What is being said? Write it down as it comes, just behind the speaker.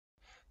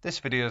This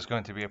video is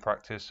going to be a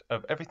practice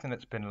of everything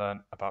that's been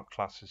learned about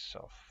classes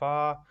so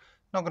far.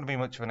 Not going to be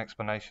much of an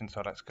explanation,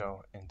 so let's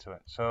go into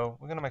it. So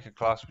we're going to make a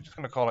class. We're just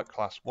going to call it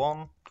class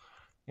 1.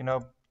 You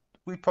know,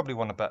 we probably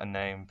want a better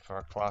name for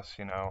a class,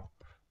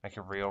 make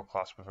a real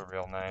class with a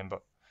real name,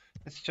 but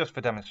it's just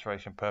for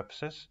demonstration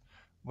purposes.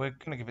 We're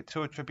going to give it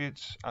two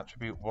attributes,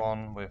 attribute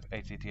 1 with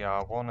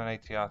attr1 and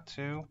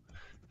attr2.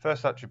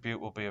 First attribute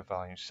will be a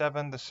value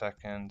 7, the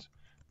second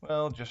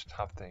will just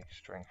have the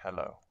string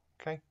hello.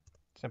 Okay,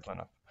 simple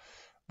enough.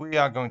 We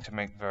are going to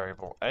make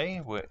variable a,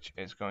 which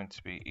is going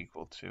to be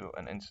equal to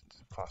an instance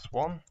of class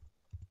 1.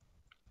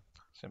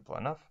 Simple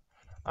enough.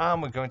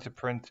 And we're going to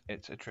print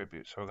its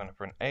attribute. So we're going to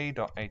print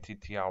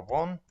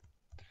a.attr1,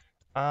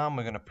 and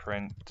we're going to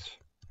print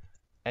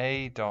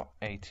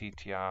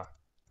a.attr2.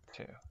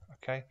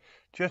 Okay,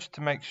 just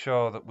to make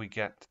sure that we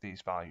get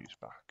these values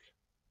back.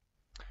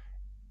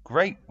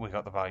 Great, we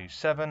got the value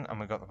 7 and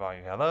we got the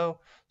value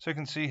hello. So you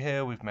can see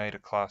here we've made a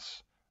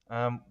class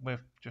with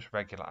just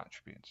regular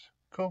attributes.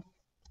 Cool.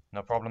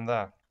 No problem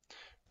there.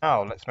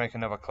 Now let's make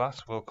another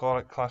class. We'll call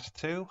it class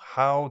 2.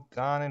 How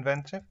darn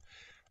inventive.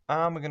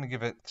 And we're going to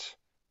give it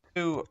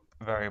two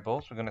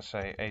variables. We're going to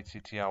say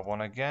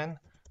attr1 again.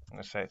 I'm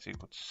going to say it's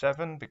equal to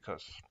 7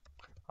 because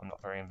I'm not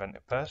a very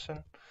inventive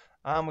person.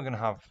 And we're going to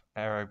have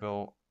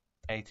variable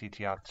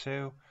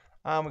attr2.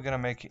 And we're going to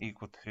make it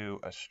equal to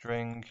a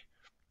string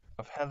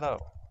of hello.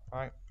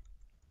 Right?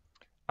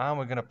 And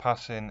we're going to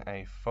pass in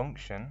a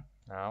function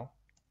now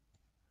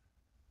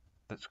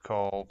that's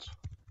called,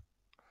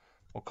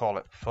 we'll call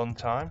it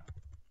funtime,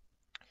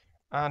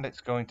 and it's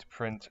going to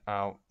print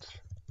out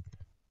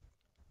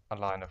a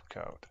line of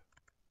code.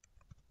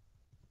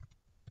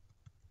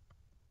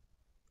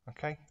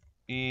 Okay,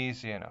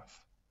 easy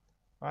enough,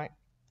 right?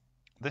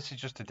 This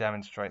is just to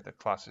demonstrate that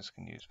classes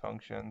can use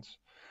functions,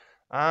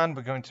 and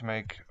we're going to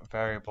make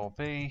variable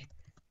b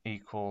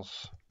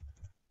equals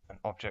an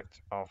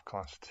object of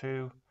class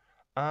 2,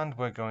 and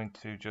we're going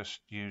to just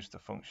use the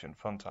function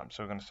funtime.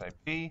 So we're going to say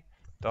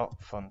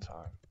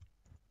b.funtime.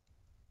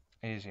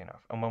 Easy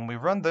enough. And when we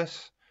run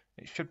this,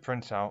 it should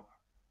print out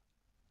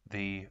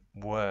the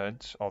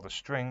words or the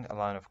string, a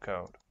line of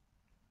code.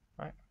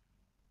 Right?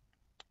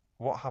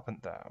 What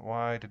happened there?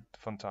 Why did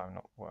funtime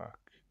not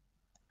work?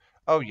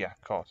 Oh yeah,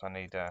 of course. I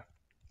need to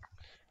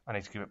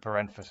give it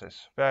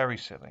parentheses. Very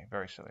silly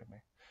of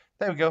me.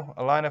 There we go.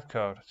 A line of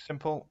code.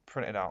 Simple.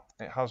 Print it out.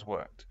 It has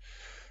worked.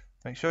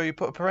 Make sure you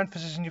put a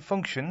parenthesis in your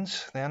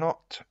functions. They are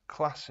not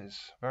classes.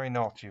 Very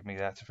naughty of me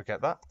there to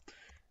forget that.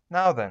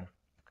 Now then.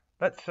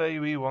 Let's say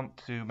we want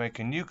to make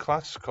a new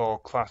class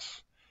called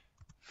class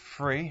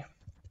 3,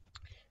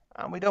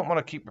 and we don't want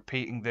to keep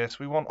repeating this.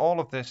 We want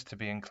all of this to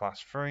be in class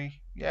 3.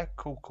 Yeah,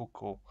 cool.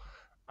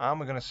 And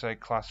we're going to say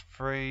class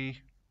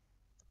 3,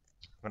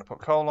 we're going to put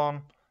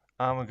colon,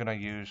 and we're going to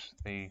use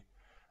the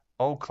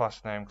old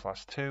class name,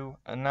 class 2.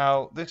 And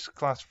now this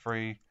class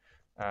 3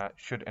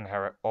 should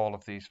inherit all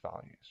of these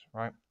values,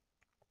 right?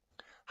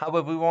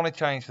 However, we want to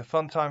change the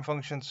funtime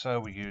function, so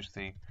we use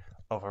the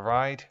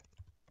override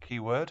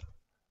keyword.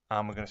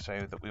 And we're going to say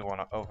that we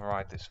want to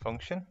override this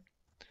function.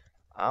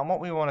 And what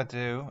we want to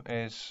do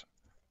is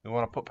we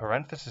want to put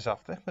parentheses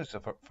after this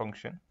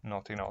function,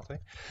 naughty.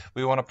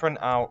 We want to print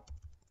out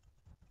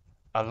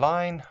a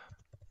line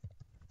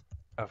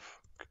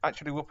of,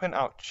 actually we'll print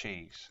out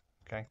cheese,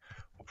 okay?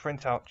 We'll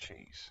print out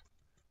cheese.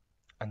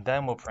 And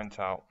then we'll print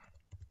out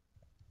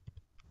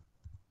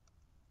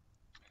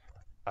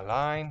a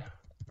line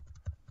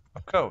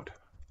of code,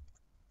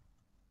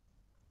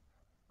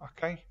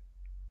 okay?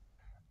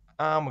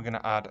 And we're going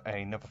to add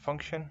another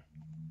function.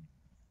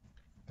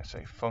 Let's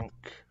say func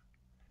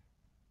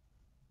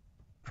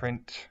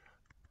print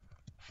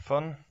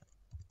fun.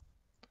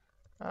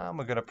 And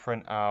we're going to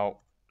print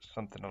out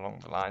something along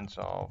the lines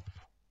of,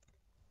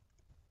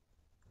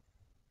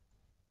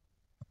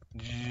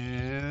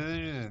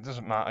 it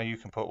doesn't matter, you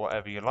can put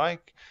whatever you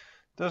like.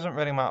 Doesn't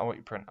really matter what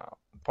you print out.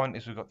 The point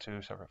is we've got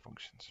two separate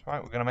functions.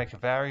 Right, we're going to make a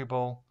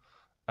variable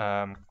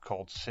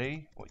called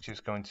c, which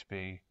is going to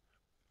be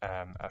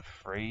a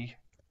free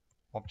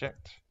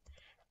object,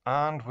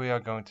 and we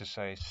are going to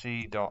say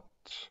c.funtime.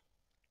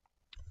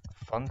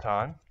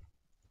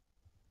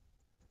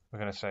 We're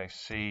going to say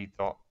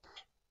c.print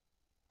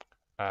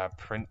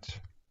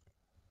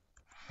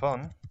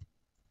fun,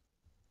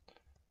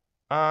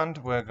 and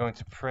we're going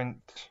to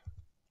print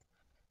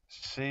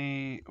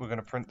we're going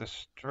to print the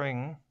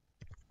string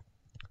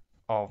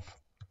of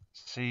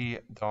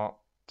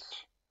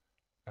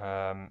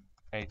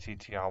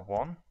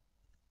c.attr1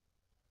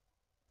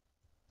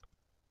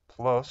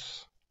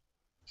 plus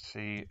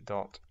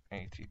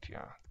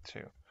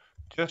c.attr2,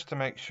 just to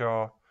make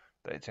sure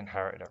that it's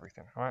inherited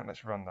everything. All right,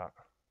 let's run that.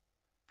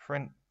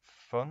 Print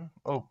fun.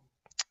 Oh,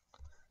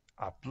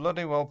 I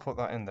bloody well put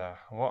that in there.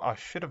 What I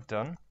should have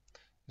done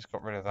is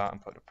got rid of that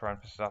and put the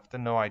parenthesis after.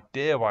 No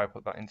idea why I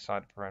put that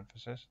inside the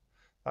parenthesis.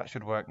 That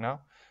should work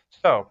now.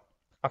 So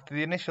after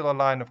the initial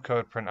line of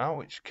code printout,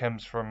 which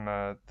comes from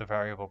the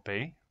variable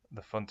b,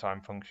 the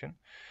funtime function,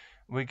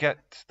 we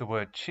get the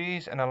word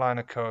cheese and a line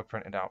of code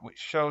printed out, which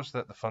shows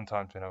that the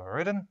funtime's been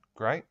overridden.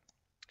 Great.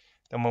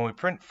 Then when we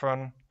print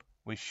fun,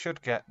 we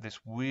should get this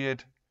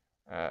weird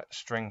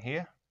string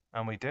here,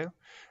 and we do.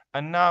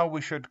 And now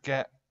we should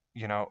get,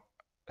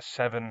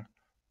 7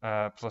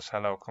 plus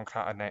hello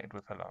concatenated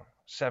with hello.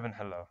 7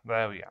 hello.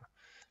 There we are.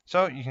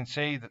 So you can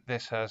see that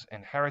this has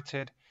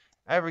inherited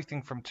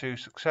everything from 2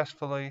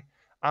 successfully,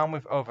 and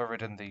we've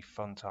overridden the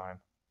funtime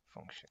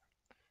function.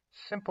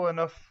 Simple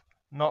enough,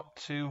 not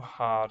too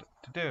hard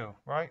to do,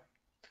 right?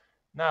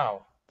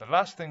 Now, the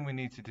last thing we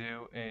need to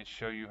do is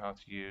show you how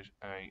to use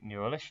a new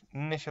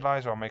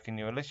initializer or make a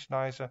new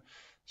initializer.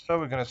 So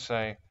we're going to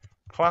say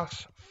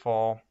class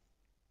for,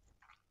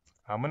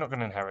 and we're not going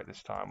to inherit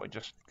this time, we're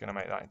just going to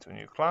make that into a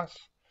new class.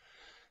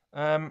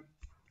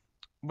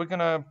 We're going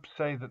to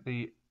say that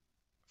the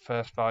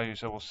first value,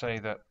 so we'll say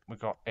that we've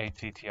got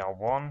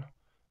attr1,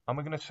 and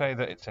we're going to say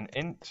that it's an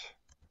int,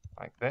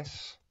 like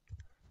this,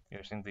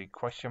 using the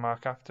question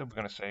mark after. We're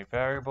going to say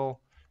variable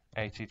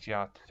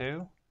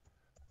attr2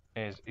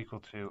 is equal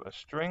to a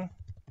string,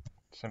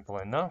 simple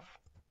enough.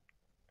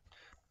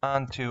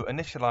 And to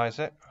initialize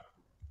it,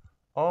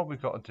 all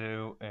we've got to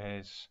do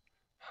is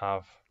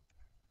have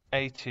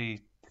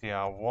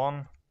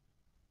attr1,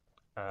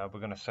 we're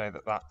going to say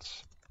that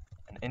that's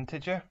an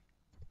integer,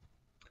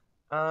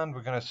 and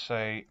we're going to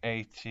say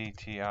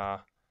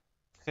attr2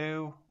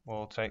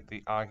 will take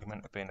the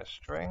argument of being a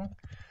string,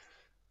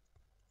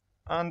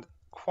 and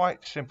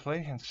quite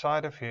simply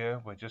inside of here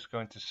we're just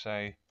going to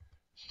say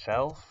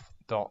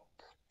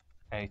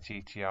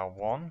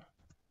self.attr1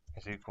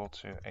 is equal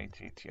to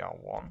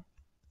attr1,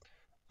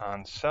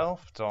 and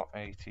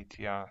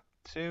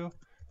self.attr2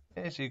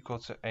 is equal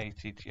to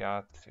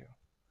attr2.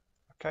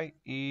 Okay,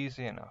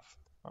 easy enough.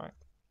 Right.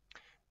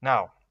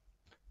 Now,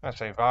 let's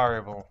say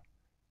variable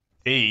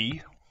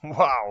b,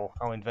 wow,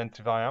 how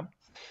inventive I am,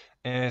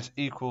 is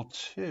equal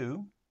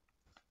to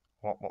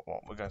what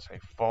we're going to say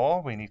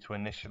 4. We need to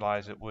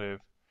initialize it with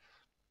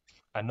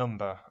a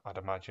number, I'd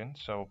imagine.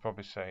 So we'll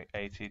probably say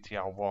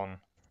attr1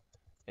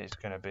 is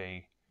going to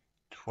be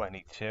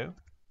 22.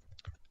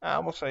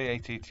 And we'll say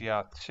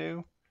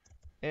attr2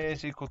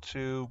 is equal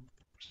to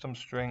some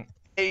string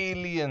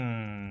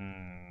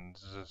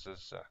aliens.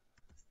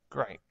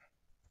 Great.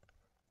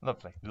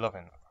 Lovely.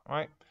 Loving that.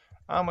 Right.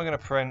 And we're going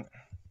to print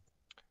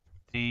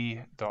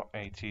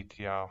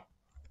d.attr1.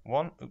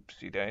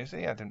 Oopsie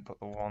daisy, I didn't put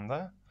the 1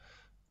 there.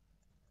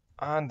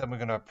 And then we're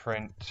going to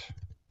print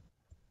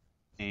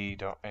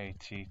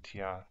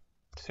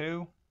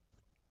d.attr2.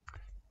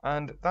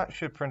 And that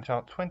should print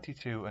out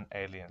 22 and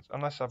aliens,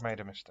 unless I've made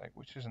a mistake,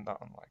 which isn't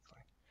that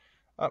unlikely.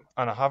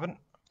 And I haven't,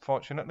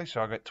 fortunately,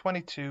 so I get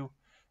 22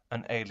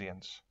 and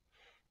aliens.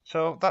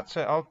 So that's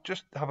it. I'll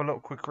just have a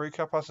little quick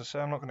recap. As I say,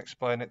 I'm not going to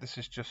explain it. This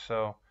is just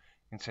so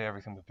you can see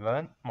everything we've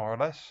learned, more or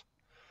less.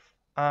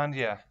 And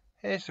yeah,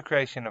 here's the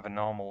creation of a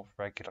normal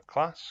regular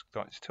class.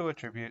 Got its 2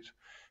 attributes.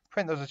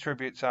 Print those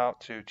attributes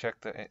out to check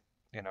that it,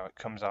 it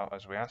comes out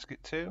as we ask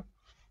it to,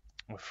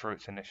 with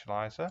fruits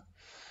initializer.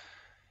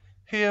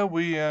 Here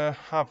we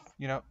have,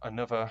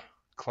 another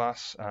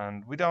class,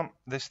 and we don't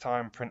this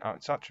time print out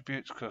its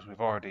attributes because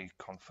we've already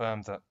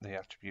confirmed that the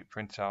attribute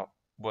printout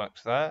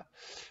works there.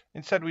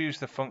 Instead, we use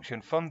the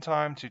function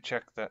funtime to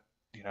check that,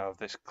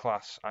 this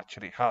class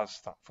actually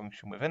has that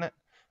function within it,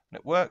 and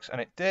it works,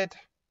 and it did.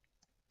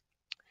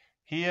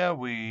 Here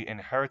we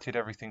inherited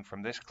everything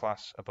from this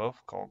class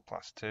above, called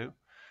class 2,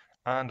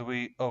 and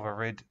we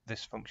overrid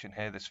this function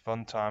here, this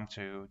funtime,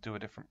 to do a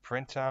different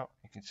printout.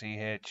 You can see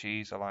here,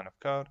 cheese, a line of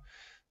code.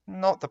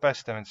 Not the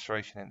best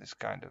demonstration in this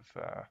kind of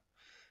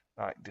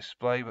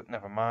display, but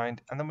never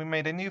mind. And then we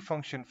made a new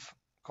function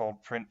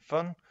called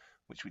printFun,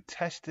 which we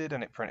tested,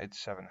 and it printed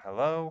 7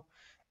 hello.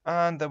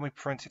 And then we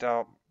printed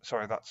out,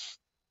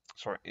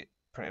 it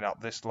printed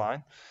out this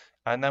line,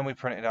 and then we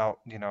printed out,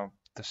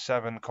 the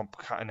 7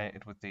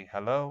 concatenated with the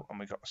hello, and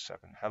we got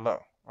 7 hello,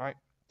 right?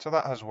 So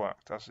that has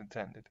worked as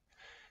intended.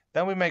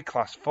 Then we made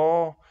class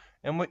 4,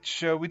 in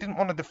which we didn't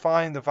want to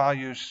define the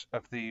values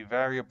of the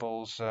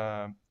variables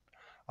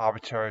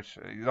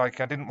arbitrarily.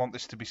 Like, I didn't want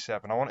this to be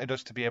 7. I wanted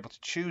us to be able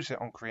to choose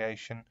it on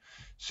creation.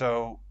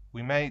 So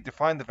we may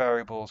define the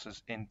variables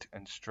as int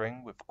and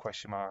string with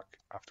question mark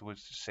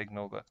afterwards to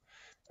signal that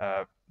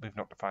we've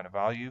not defined a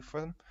value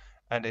for them.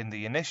 And in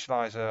the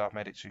initializer, I've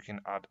made it so you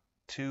can add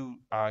 2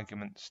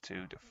 arguments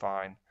to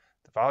define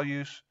the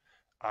values.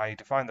 I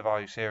defined the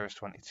values here as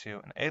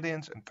 22 and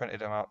aliens and printed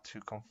them out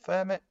to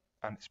confirm it,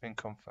 and it's been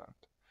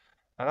confirmed.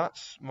 And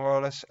that's more or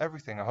less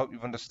everything. I hope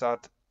you've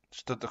understood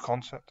the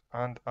concept,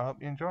 and I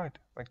hope you enjoyed.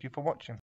 Thank you for watching.